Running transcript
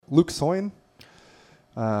Luke Soin,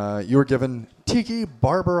 you were given Tiki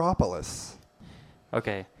Barberopolis.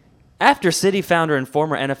 Okay. After City founder and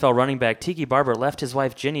former NFL running back Tiki Barber left his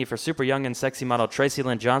wife Ginny for super young and sexy model Tracy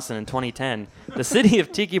Lynn Johnson in 2010, the city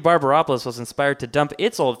of Tiki Barberopolis was inspired to dump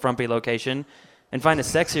its old frumpy location and find a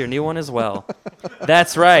sexier new one as well.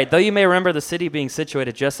 That's right. Though you may remember the city being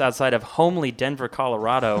situated just outside of homely Denver,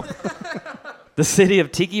 Colorado, the city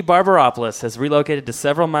of Tiki Barberopolis has relocated to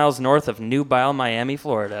several miles north of Nubile, Miami,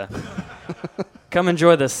 Florida. Come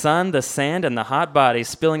enjoy the sun, the sand, and the hot bodies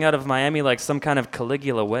spilling out of Miami like some kind of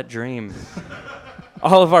Caligula wet dream.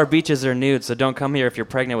 All of our beaches are nude, so don't come here if you're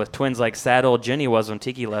pregnant with twins like sad old Ginny was when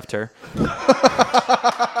Tiki left her.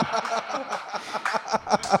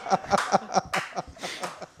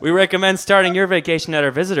 We recommend starting your vacation at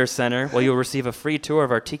our visitor center, where you'll receive a free tour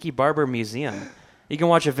of our Tiki Barber Museum. You can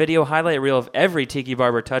watch a video highlight reel of every Tiki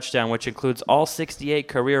Barber touchdown, which includes all 68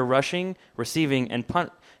 career rushing, receiving, and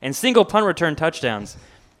single punt return touchdowns.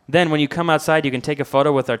 Then, when you come outside, you can take a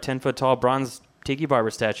photo with our 10-foot-tall bronze Tiki Barber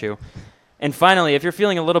statue. And finally, if you're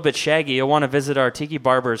feeling a little bit shaggy, you'll want to visit our Tiki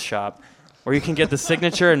Barber's shop, where you can get the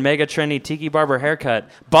signature and mega trendy Tiki Barber haircut,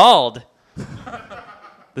 bald.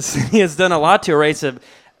 The city has done a lot to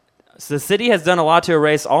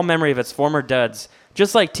erase all memory of its former duds,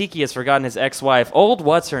 just like Tiki has forgotten his ex-wife, old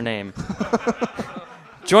what's-her-name.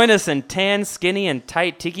 Join us in tan, skinny, and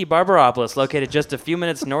tight Tiki Barberopolis, located just a few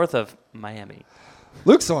minutes north of Miami.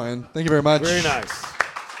 Luke Soin, thank you very much. Very nice.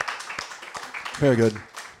 Very good.